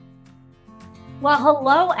Well,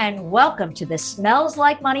 hello and welcome to the Smells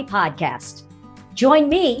Like Money podcast. Join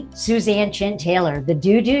me, Suzanne Chin Taylor, the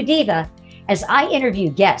Doo-Doo Diva, as I interview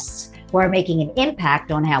guests who are making an impact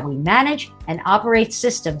on how we manage and operate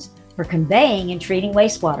systems for conveying and treating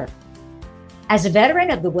wastewater. As a veteran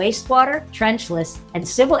of the wastewater, trenchless, and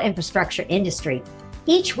civil infrastructure industry,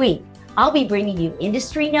 each week I'll be bringing you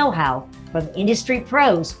industry know-how from industry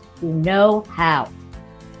pros who know how.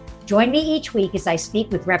 Join me each week as I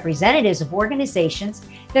speak with representatives of organizations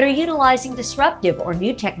that are utilizing disruptive or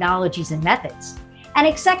new technologies and methods, and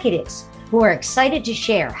executives who are excited to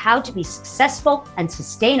share how to be successful and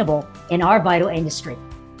sustainable in our vital industry.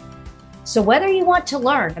 So whether you want to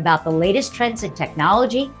learn about the latest trends in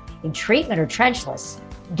technology, in treatment or trenchless,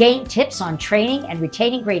 gain tips on training and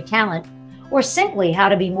retaining great talent, or simply how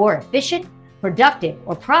to be more efficient, productive,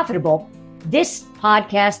 or profitable, this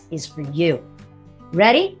podcast is for you.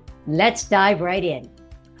 Ready? Let's dive right in.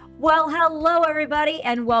 Well, hello, everybody,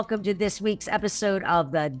 and welcome to this week's episode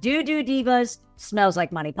of the Doo-Doo Divas Smells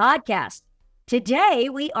Like Money podcast. Today,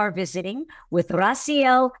 we are visiting with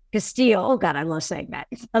Raciel Castillo. Oh, God, I love saying that.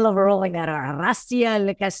 I love rolling that R.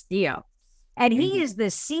 Raciel Castillo. And he is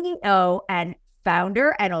the CEO and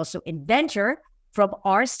founder and also inventor from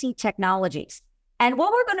RC Technologies. And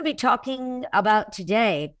what we're going to be talking about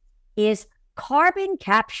today is carbon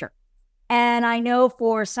capture. And I know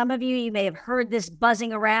for some of you, you may have heard this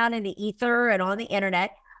buzzing around in the ether and on the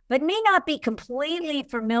internet, but may not be completely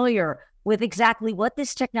familiar with exactly what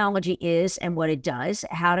this technology is and what it does,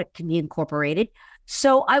 how it can be incorporated.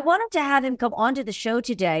 So I wanted to have him come onto the show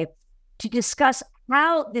today to discuss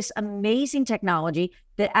how this amazing technology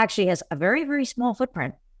that actually has a very, very small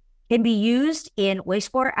footprint can be used in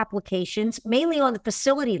wastewater applications, mainly on the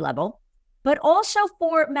facility level, but also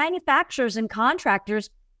for manufacturers and contractors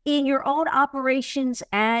in your own operations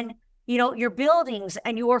and, your buildings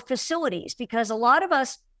and your facilities, because a lot of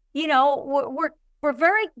us,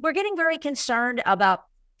 we're getting very concerned about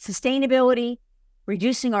sustainability,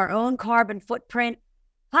 reducing our own carbon footprint.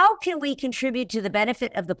 How can we contribute to the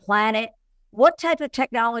benefit of the planet? What type of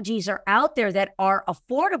technologies are out there that are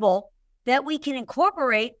affordable that we can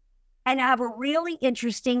incorporate and have a really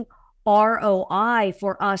interesting ROI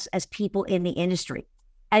for us as people in the industry?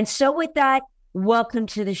 And so with that, welcome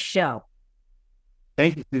to the show.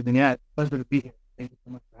 Thank you, Susan. Yeah, it's a pleasure to be here. Thank you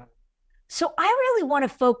so much for having me. So I really want to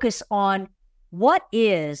focus on what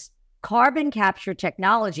is carbon capture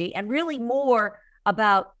technology and really more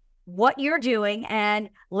about what you're doing. And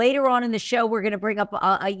later on in the show, we're going to bring up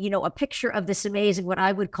a picture of this amazing, what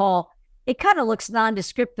I would call, it kind of looks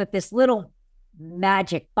nondescript, but this little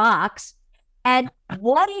magic box and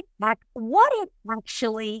what it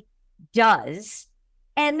actually does.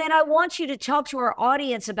 And then I want you to talk to our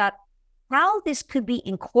audience about how this could be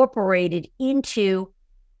incorporated into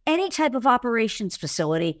any type of operations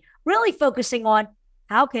facility, really focusing on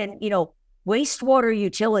how can, wastewater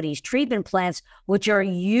utilities, treatment plants, which are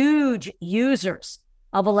huge users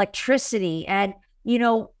of electricity. And,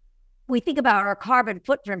 we think about our carbon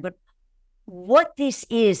footprint, but what this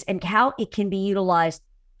is and how it can be utilized,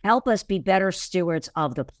 help us be better stewards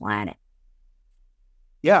of the planet.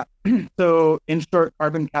 Yeah. So in short,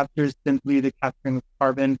 carbon capture is simply the capturing of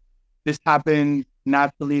carbon. This happens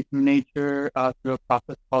naturally through nature, through a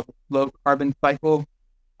process called the slow carbon cycle,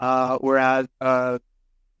 whereas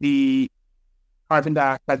the carbon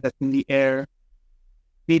dioxide that's in the air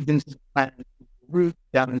feeds into the plant, into the roots,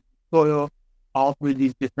 down into the soil, all through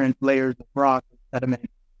these different layers of rock and sediment,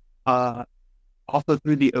 also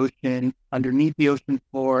through the ocean, underneath the ocean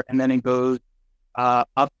floor, and then it goes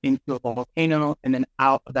up into a volcano, and then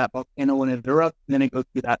out of that volcano when it erupts, and then it goes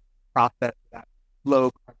through that process, that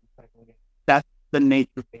slow carbon cycle again. That's the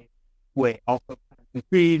nature-based way. Also plants and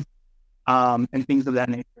trees, and things of that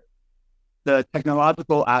nature. The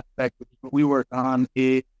technological aspect, which is what we work on,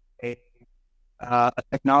 is a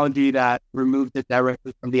technology that removes it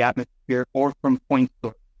directly from the atmosphere or from point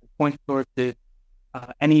source. Point source is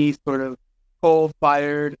any sort of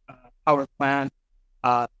coal-fired power plant,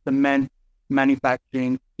 cement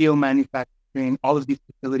manufacturing, steel manufacturing, all of these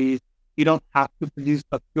facilities. You don't have to produce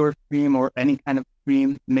a pure stream or any kind of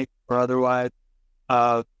stream, mixed or otherwise,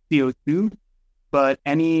 of CO2. But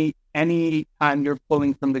any time you're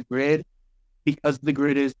pulling from the grid, because the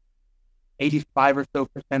grid is 85 or so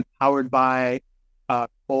percent powered by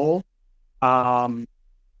coal and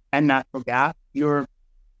natural gas, you're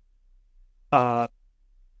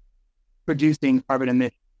producing carbon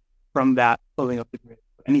emissions from that pulling of the grid.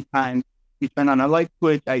 So anytime you turn on a light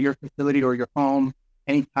switch at your facility or your home,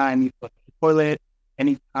 anytime you flush the toilet,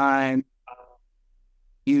 anytime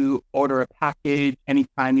you order a package,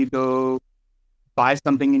 anytime you go buy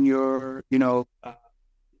something in your,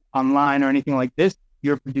 online or anything like this,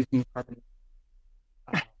 you're producing carbon.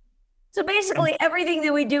 So basically, everything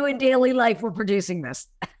that we do in daily life, we're producing this.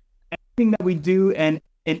 Everything that we do and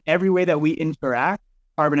in every way that we interact,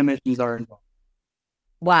 carbon emissions are involved.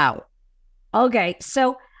 Wow. Okay.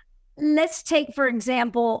 So let's take, for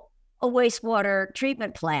example, a wastewater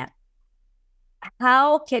treatment plant.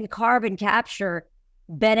 How can carbon capture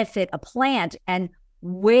benefit a plant, and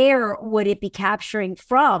where would it be capturing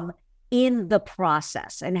from in the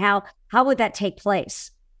process, and how would that take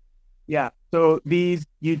place? Yeah. So these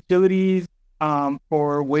utilities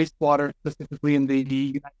for wastewater, specifically in the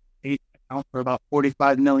United States, account for about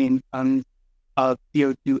 45 million tons of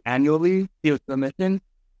CO2 annually, CO2 emissions.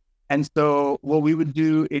 And so what we would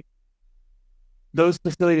do is those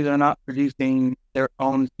facilities are not producing their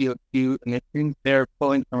own CO2 emissions. They're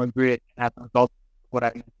pulling from a grid, and as a result of what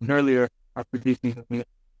I mentioned earlier, are producing those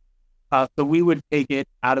emissions. So we would take it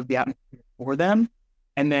out of the atmosphere for them.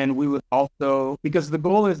 And then we would also, because the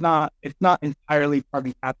goal is it's not entirely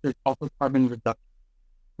carbon capture, it's also carbon reduction,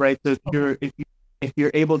 right? So if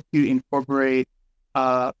you're able to incorporate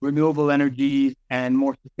renewable energies and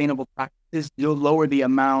more sustainable practices, you'll lower the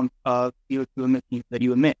amount of CO2 emissions that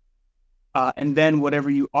you emit. And then whatever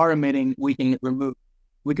you are emitting, we can remove.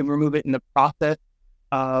 We can remove it in the process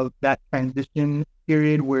of that transition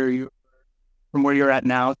period from where you're at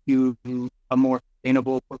now to a more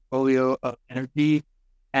sustainable portfolio of energy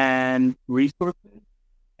and resources.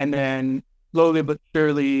 And then slowly but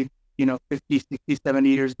surely, 50, 60, 70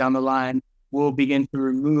 years down the line, we'll begin to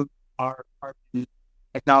remove our carbon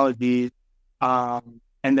technologies, and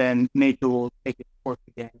then nature will take its course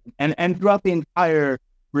again. And throughout the entire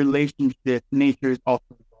relationship, nature is also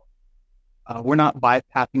involved. We're not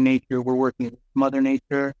bypassing nature. We're working with Mother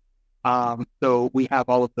Nature. So we have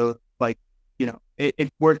all of those,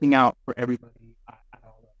 it's working out for everybody.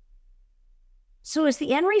 So is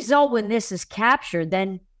the end result, when this is captured,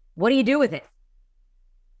 then what do you do with it?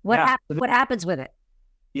 What happens with it?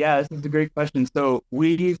 Yeah, this is a great question. So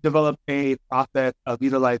we've developed a process of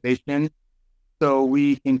utilization. So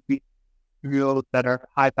we can create materials that are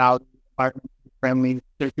high value, environmentally friendly,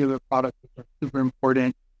 circular products, which are super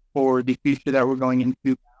important for the future that we're going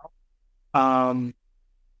into now.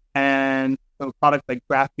 And so products like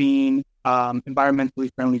graphene, environmentally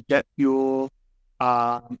friendly jet fuel,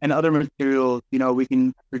 and other materials, we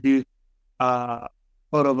can produce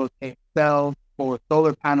photovoltaic cells for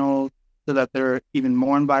solar panels so that they're even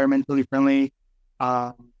more environmentally friendly.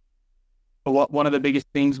 But one of the biggest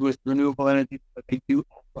things with renewable energy is that they do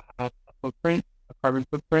also have a carbon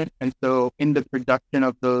footprint. And so in the production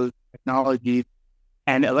of those technologies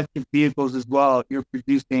and electric vehicles as well, you're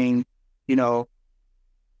producing,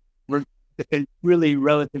 it's really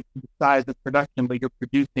relative to the size of production, but you're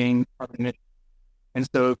producing carbon emissions. And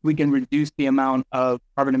so if we can reduce the amount of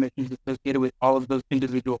carbon emissions associated with all of those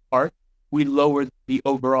individual parts, we lower the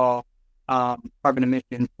overall carbon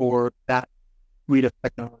emission for that suite of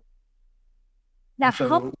technology. Now,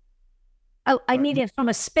 I need it from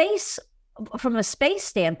a space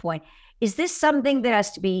standpoint. Is this something that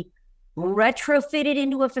has to be retrofitted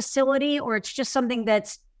into a facility, or it's just something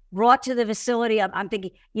that's brought to the facility? I'm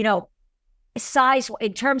thinking, size,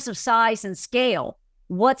 in terms of size and scale,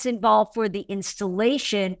 what's involved for the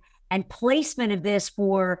installation and placement of this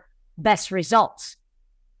for best results?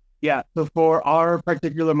 Yeah. So for our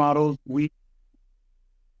particular models, we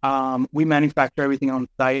manufacture everything on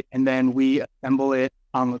site, and then we assemble it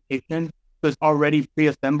on location. So it's already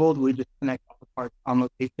pre-assembled. We just connect all the parts on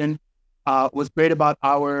location. What's great about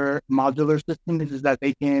our modular system is that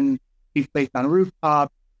they can be placed on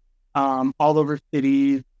rooftops, all over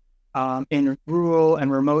cities, in rural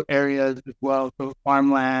and remote areas as well, so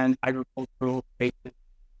farmland, agricultural spaces.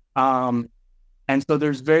 And so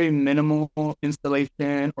there's very minimal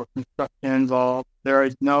installation or construction involved. There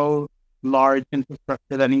is no large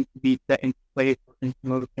infrastructure that needs to be set into place or into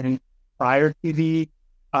motion prior to the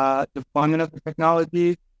deployment of the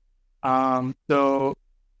technologies. So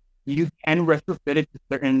you can retrofit it to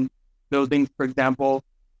certain buildings. For example,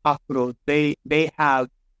 hospitals, they have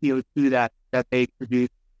CO2 that they produce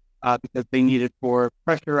because they need it for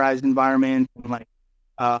pressurized environments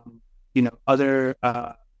and other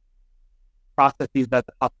processes that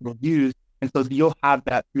the hospitals use. And so you'll have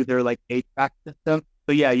that through their HVAC system.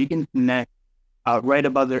 So yeah, you can connect right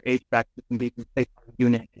above their HVAC system, you can place a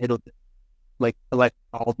unit. It'll just collect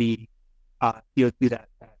all the CO2 that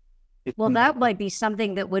that might be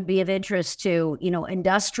something that would be of interest to,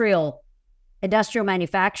 industrial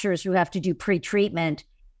manufacturers who have to do pre-treatment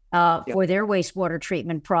for their wastewater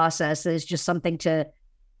treatment process. Is just something to,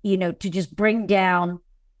 to just bring down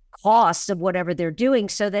costs of whatever they're doing,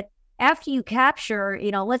 so that after you capture,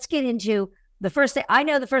 let's get into the first thing. I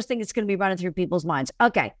know the first thing that's going to be running through people's minds.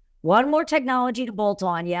 Okay, one more technology to bolt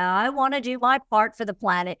on. Yeah, I want to do my part for the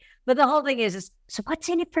planet. But the whole thing is so what's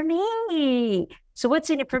in it for me?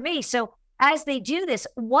 So as they do this,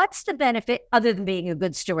 what's the benefit other than being a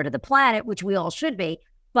good steward of the planet, which we all should be?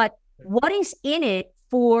 But what is in it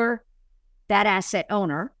for that asset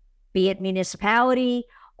owner, be it municipality,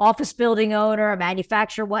 office building owner, a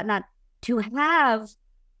manufacturer, whatnot, to have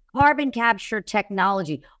carbon capture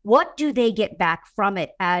technology? What do they get back from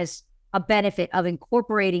it as a benefit of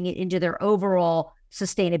incorporating it into their overall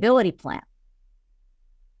sustainability plan?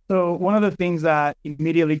 So one of the things that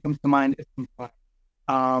immediately comes to mind is compliance.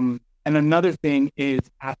 And another thing is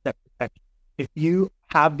asset protection. If you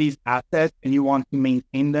have these assets and you want to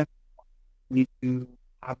maintain them, you need to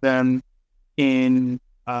have them in,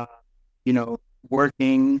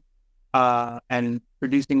 working and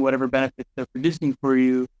producing whatever benefits they're producing for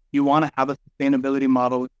you. You want to have a sustainability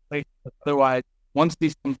model in place. Otherwise, once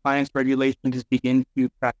these compliance regulations begin to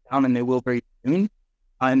crack down, and they will very soon,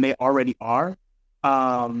 and they already are,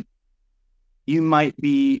 you might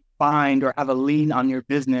be fined or have a lien on your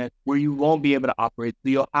business where you won't be able to operate. So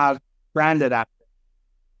you'll have stranded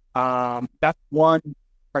assets. That's one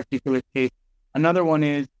particular case. Another one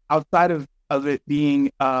is outside of it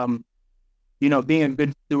being, being a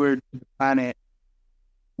good steward to the planet.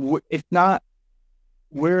 It's not.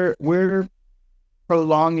 We're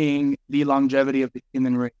prolonging the longevity of the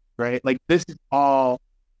human race, right? Like, this is all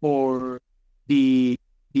for the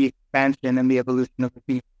expansion and the evolution of the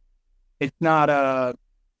human. It's not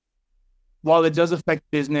while it does affect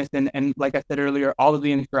business and like I said earlier, all of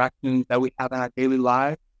the interactions that we have in our daily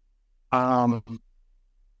lives, the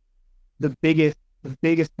biggest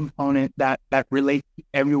component that relates to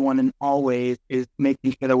everyone and always is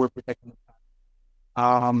making sure that we're protecting the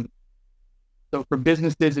planet. So for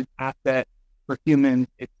businesses, it's asset. For humans,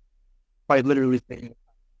 it's quite literally saving the planet.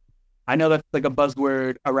 I know that's like a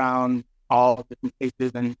buzzword around all different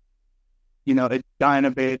places, and it's gotten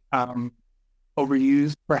a bit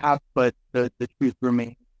overused perhaps, but the truth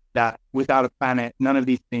remains that without a planet, none of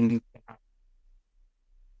these things can happen.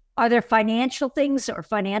 Are there financial things or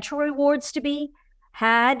financial rewards to be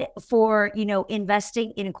had for,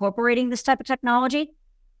 investing in incorporating this type of technology?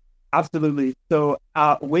 Absolutely. So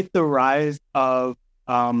with the rise of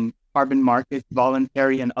carbon markets,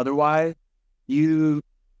 voluntary and otherwise, you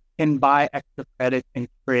can buy extra credits and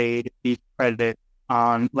trade these credits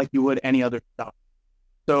on like you would any other stuff.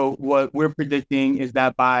 So what we're predicting is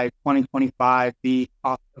that by 2025, the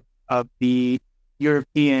cost of the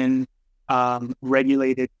European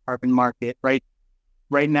regulated carbon market, right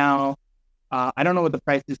now, I don't know what the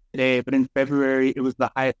price is today, but in February, it was the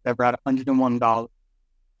highest ever at $101.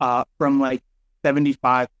 From like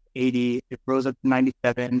 75 to 80, it rose up to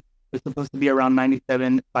 97. It's supposed to be around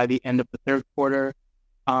 97 by the end of the third quarter.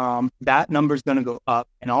 That number is going to go up,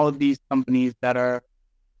 and all of these companies that are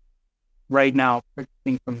right now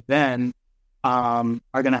purchasing from them are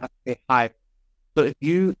going to have to pay higher. So if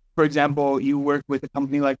you, for example, you work with a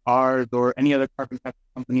company like ours or any other carbon capture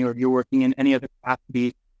company, or you're working in any other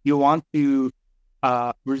capacity, you want to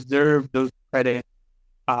reserve those credits,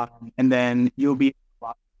 and then you'll be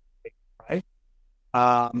right.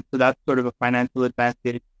 So that's sort of a financial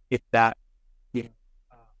advantage if that is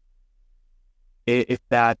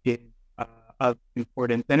of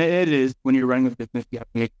importance, and it is when you're running a business. You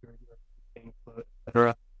have to make sure you're staying afloat,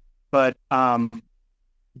 etc. But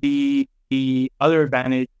the other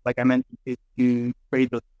advantage, like I mentioned, is to trade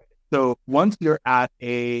those credits. So once you're at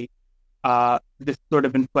a this sort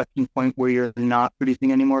of inflection point where you're not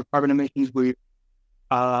producing any more carbon emissions, where you're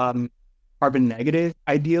carbon negative,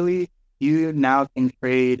 ideally, you now can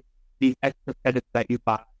trade these extra credits that you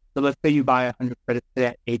buy. So let's say you buy 100 credits today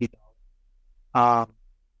at $80.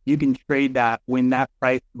 You can trade that when that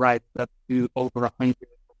price rises up to over 100,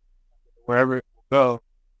 wherever it will go.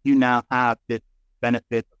 You now have this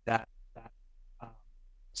benefit of that.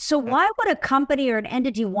 So why would a company or an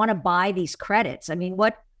entity want to buy these credits? I mean,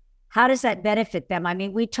 how does that benefit them? I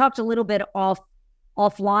mean, we talked a little bit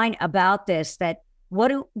offline about this, that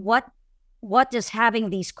what does having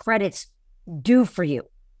these credits do for you?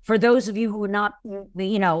 For those of you who are not,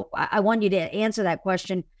 I want you to answer that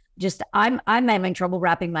question. Just I'm having trouble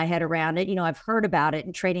wrapping my head around it. I've heard about it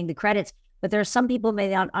and trading the credits, but there are some people who may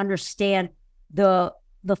not understand the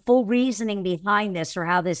full reasoning behind this, or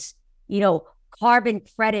how this, carbon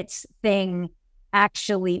credits thing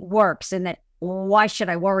actually works, and that why should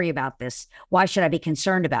I worry about this? Why should I be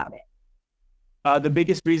concerned about it? The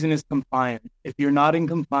biggest reason is compliance. If you're not in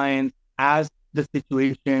compliance, as the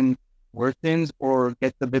situation worsens or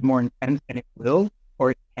gets a bit more intense, and it will,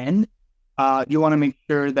 or it can, you want to make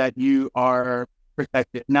sure that you are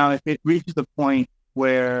protected. Now, if it reaches a point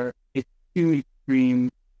where it's too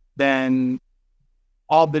extreme, then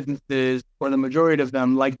all businesses, or the majority of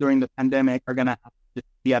them, like during the pandemic, are going to have to just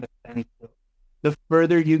be at a standstill. The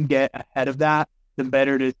further you get ahead of that, the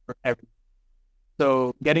better it is for everyone.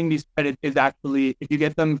 So getting these credits is actually, if you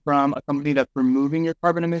get them from a company that's removing your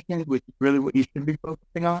carbon emissions, which is really what you should be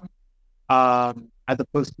focusing on, as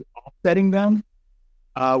opposed to offsetting them,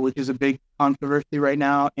 which is a big controversy right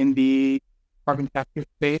now in the carbon capture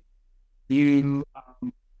space, you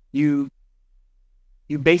you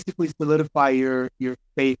you basically solidify your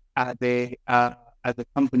space as a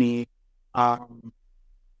company,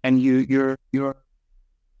 and you're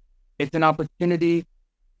it's an opportunity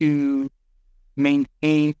to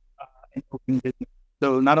maintain an open business.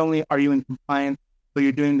 So not only are you in compliance, but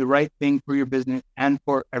you're doing the right thing for your business and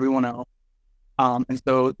for everyone else. And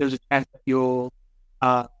so there's a chance that you'll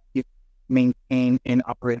maintain and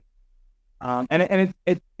operate. And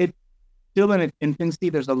it's still in its infancy.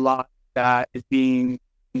 There's a lot that is being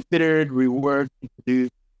considered, reworked,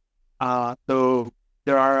 introduced. So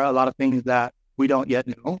there are a lot of things that we don't yet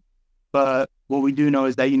know. But what we do know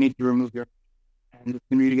is that you need to remove your, and the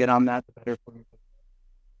sooner you get on that, the better for you.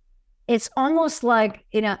 It's almost like,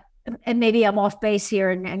 and maybe I'm off base here,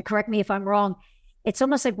 and correct me if I'm wrong. It's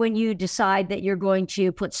almost like when you decide that you're going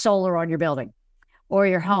to put solar on your building or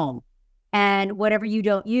your home, and whatever you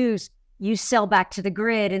don't use, you sell back to the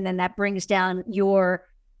grid, and then that brings down your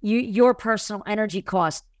personal energy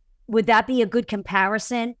cost. Would that be a good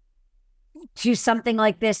comparison to something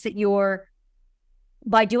like this, that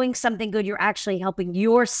by doing something good, you're actually helping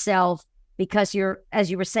yourself, because as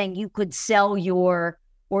you were saying, you could sell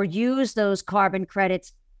or use those carbon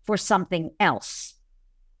credits for something else?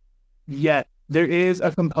 Yes, there is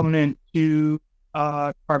a component to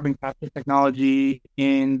carbon capture technology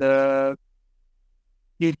in the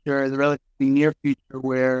future, the relatively near future,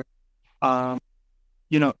 where, so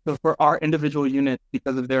for our individual units,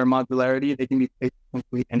 because of their modularity, they can be placed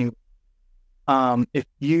complete anywhere. If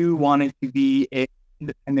you wanted to be a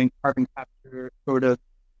independent carbon capture sort of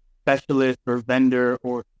specialist or vendor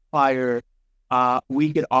or supplier,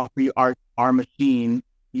 we could offer you our machine.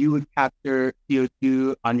 You would capture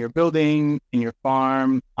CO2 on your building, in your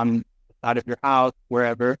farm, on the side of your house,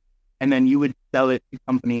 wherever, and then you would sell it to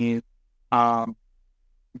companies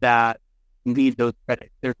that need those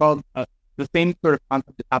credits. They're called the same sort of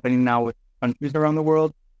concept is happening now with countries around the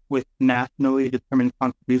world with nationally determined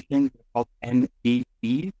contributions. They're called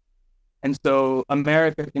NDCs. And so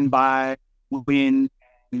America can buy wind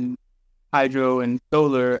and hydro and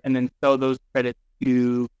solar and then sell those credits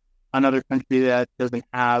to another country that doesn't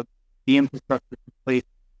have the infrastructure to place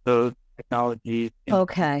those technologies.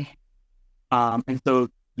 Okay. And so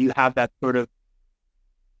you have that sort of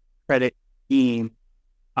credit scheme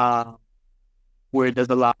where it does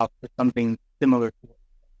allow for something similar to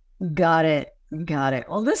it. Got it.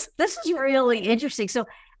 Well, this is really interesting. So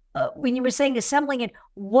when you were saying assembling it,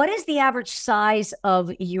 what is the average size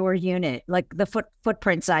of your unit, like the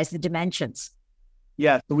footprint size, the dimensions?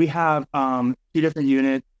 Yeah, so we have 2 different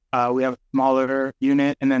units. We have a smaller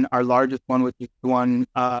unit, and then our largest one, which is the one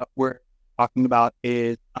we're talking about,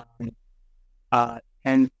 is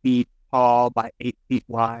 10 feet tall by 8 feet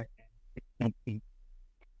wide and 16 feet.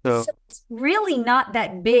 So it's really not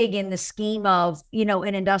that big in the scheme of,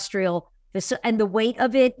 an industrial. And the weight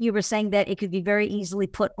of it, you were saying that it could be very easily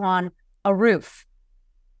put on a roof.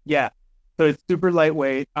 Yeah, so it's super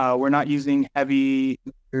lightweight. We're not using heavy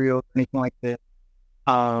materials or anything like this.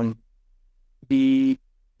 The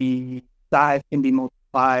size can be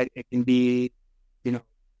multiplied. It can be,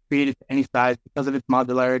 created to any size because of its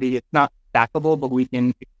modularity. It's not stackable, but we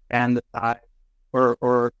can expand the size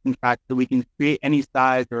or contract, so we can create any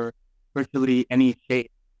size or virtually any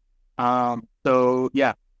shape. So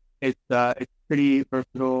yeah, it's pretty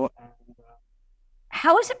versatile. And,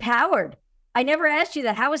 how is it powered? I never asked you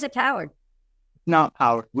that. How is it powered? It's not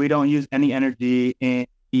powered. We don't use any energy in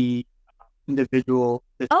the individual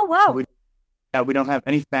system. Oh, wow. We don't have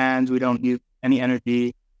any fans. We don't use any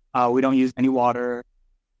energy. We don't use any water.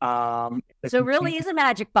 So it really is a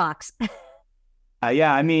magic box.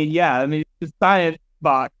 I mean, it's a science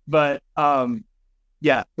box, but so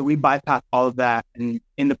we bypass all of that, and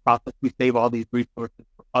in the process, we save all these resources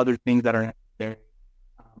for other things that are necessary,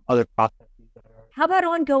 other processes. How about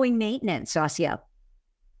ongoing maintenance, Asya?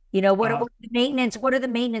 What are the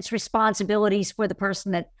maintenance responsibilities for the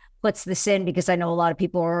person that puts this in? Because I know a lot of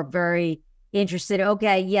people are very interested.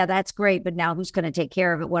 Okay, yeah, that's great, but now who's going to take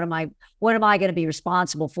care of it? What am I going to be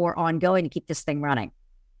responsible for ongoing to keep this thing running?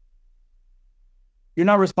 you're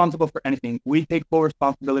not responsible for anything. We take full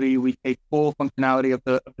responsibility. We take full functionality of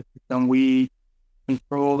the system. We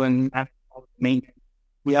control and manage all the maintenance.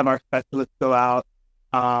 We have our specialists go out.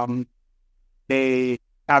 They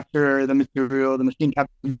capture the material. The machine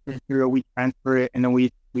captures the material. We transfer it, and then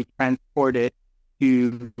we transport it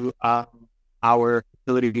to our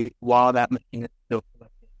facility while that machine is still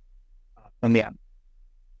collecting from the atmosphere.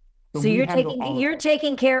 So you're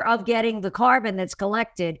taking care of getting the carbon that's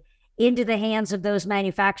collected into the hands of those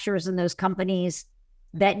manufacturers and those companies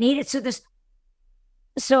that need it.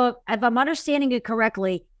 So if I'm understanding it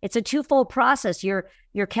correctly, it's a twofold process. You're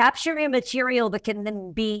capturing material that can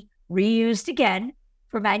then be reused again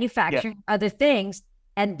for manufacturing other things.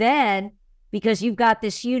 And then because you've got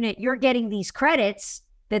this unit, you're getting these credits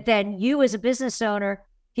that then you as a business owner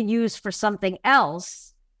can use for something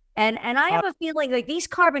else. And I have a feeling like these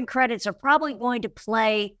carbon credits are probably going to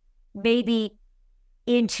play maybe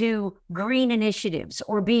into green initiatives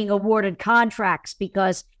or being awarded contracts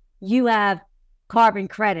because you have carbon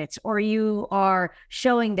credits or you are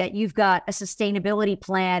showing that you've got a sustainability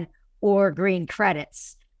plan or green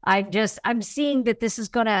credits. I'm seeing that this is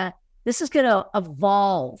gonna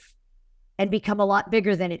evolve and become a lot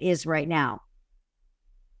bigger than it is right now.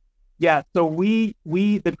 Yeah. So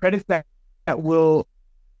the credits that will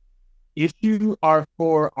issue are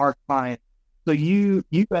for our clients. So you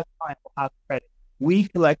as a client will have credit. We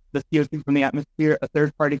collect the CO2 from the atmosphere. A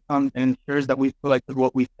third party comes and ensures that we've collected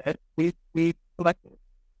what we said we collected.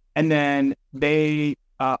 And then they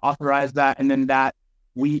authorize that, and then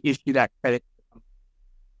we issue that credit to the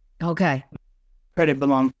company. Okay. Credit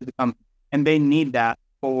belongs to the company. And they need that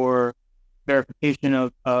for verification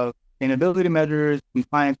of sustainability measures,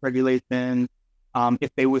 compliance regulations.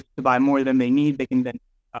 If they wish to buy more than they need, they can then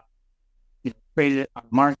trade it on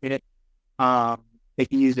the market. They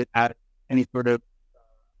can use it as any sort of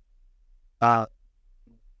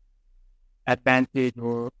advantage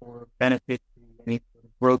or benefit to any sort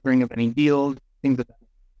of brokering of any deals, things like that.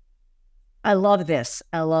 I love this.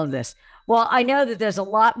 Well, I know that there's a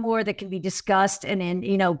lot more that can be discussed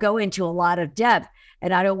and go into a lot of depth.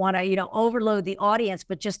 And I don't want to, overload the audience,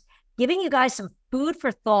 but just giving you guys some food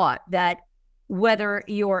for thought that whether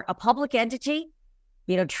you're a public entity,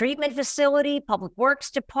 treatment facility, public works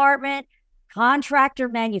department, contractor,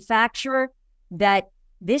 manufacturer, that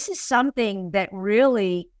this is something that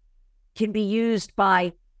really can be used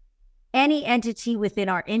by any entity within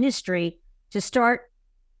our industry to start,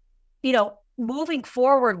 moving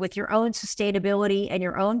forward with your own sustainability and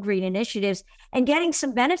your own green initiatives and getting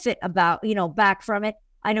some benefit back from it.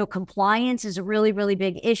 I know compliance is a really, really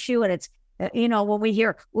big issue. And it's, when we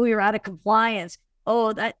hear, you're out of compliance,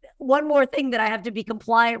 that one more thing that I have to be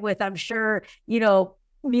compliant with, I'm sure,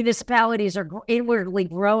 municipalities are inwardly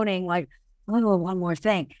groaning like, one more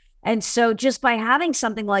thing. And so just by having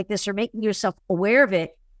something like this or making yourself aware of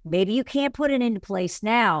it, maybe you can't put it into place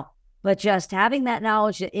now, but just having that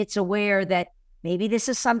knowledge that it's aware that maybe this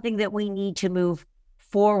is something that we need to move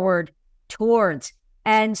forward towards.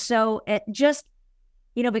 And so it just,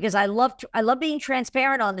 because I love being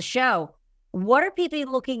transparent on the show. What are people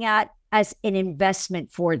looking at as an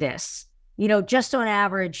investment for this? Just on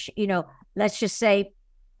average, let's just say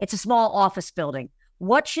it's a small office building.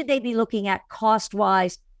 What should they be looking at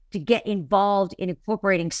cost-wise to get involved in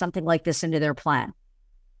incorporating something like this into their plan?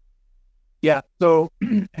 Yeah. So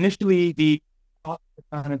initially, the cost is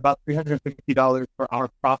about $350 for our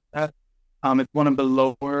process. It's one of the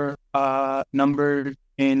lower numbers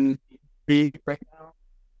in the industry right now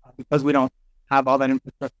because we don't have all that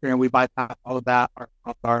infrastructure and we bypass all of that. Our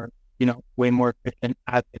costs are, way more efficient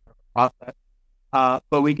as a process.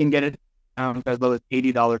 But we can get it down as low as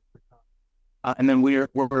 $80 per ton. And then we're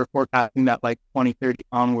forecasting that like 2030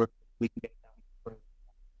 onward, we can get it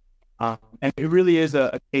down. And it really is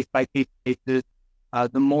a case-by-case basis.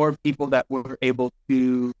 The more people that we're able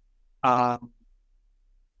to,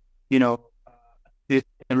 assist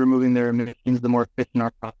in removing their emissions, the more efficient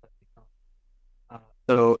our process becomes.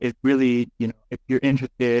 So it really, if you're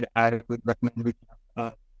interested, I would recommend reaching out to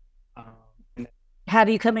us. Have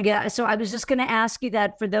you come together? So I was just going to ask you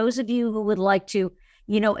that for those of you who would like to,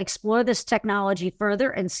 explore this technology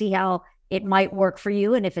further and see how it might work for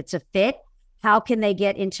you. And if it's a fit, how can they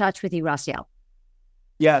get in touch with you, Raciel?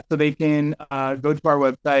 Yeah, so they can go to our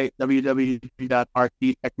website,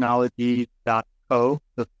 www.rctechnologies.co,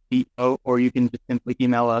 so C-O, or you can just simply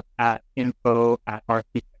email us at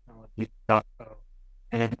info@rctechnologies.co.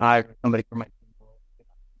 And I or somebody from my team will.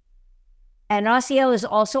 And Raciel is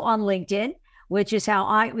also on LinkedIn, which is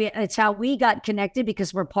it's how we got connected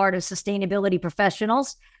because we're part of Sustainability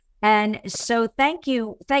Professionals. And so thank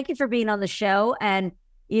you for being on the show and,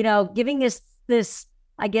 giving us this,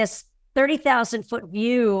 I guess, 30,000 foot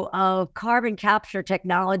view of carbon capture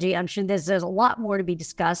technology. I'm sure there's a lot more to be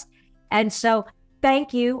discussed. And so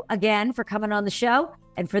thank you again for coming on the show.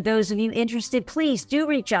 And for those of you interested, please do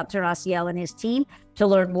reach out to Raciel and his team to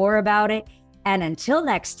learn more about it. And until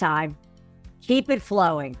next time, keep it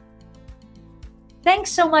flowing.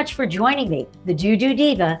 Thanks so much for joining me, the Doo-Doo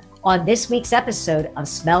Diva, on this week's episode of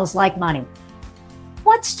Smells Like Money.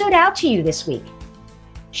 What stood out to you this week?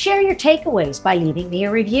 Share your takeaways by leaving me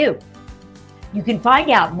a review. You can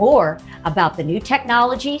find out more about the new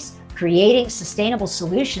technologies, creating sustainable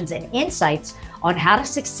solutions, and insights on how to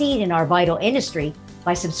succeed in our vital industry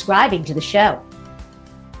by subscribing to the show.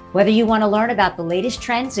 Whether you want to learn about the latest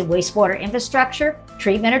trends in wastewater infrastructure,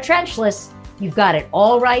 treatment, or trenchless, you've got it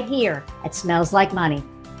all right here at Smells Like Money.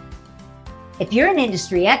 If you're an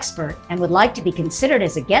industry expert and would like to be considered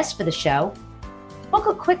as a guest for the show, book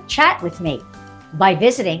a quick chat with me by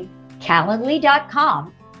visiting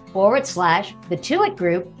calendly.com/the2it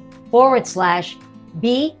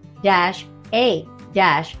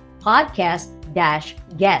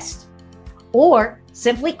group/B-A-podcast-guest, or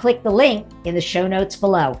simply click the link in the show notes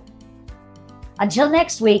below. Until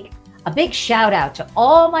next week, a big shout out to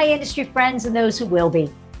all my industry friends and those who will be.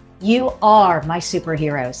 You are my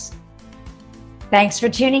superheroes. Thanks for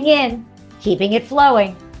tuning in, keeping it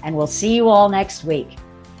flowing, and we'll see you all next week.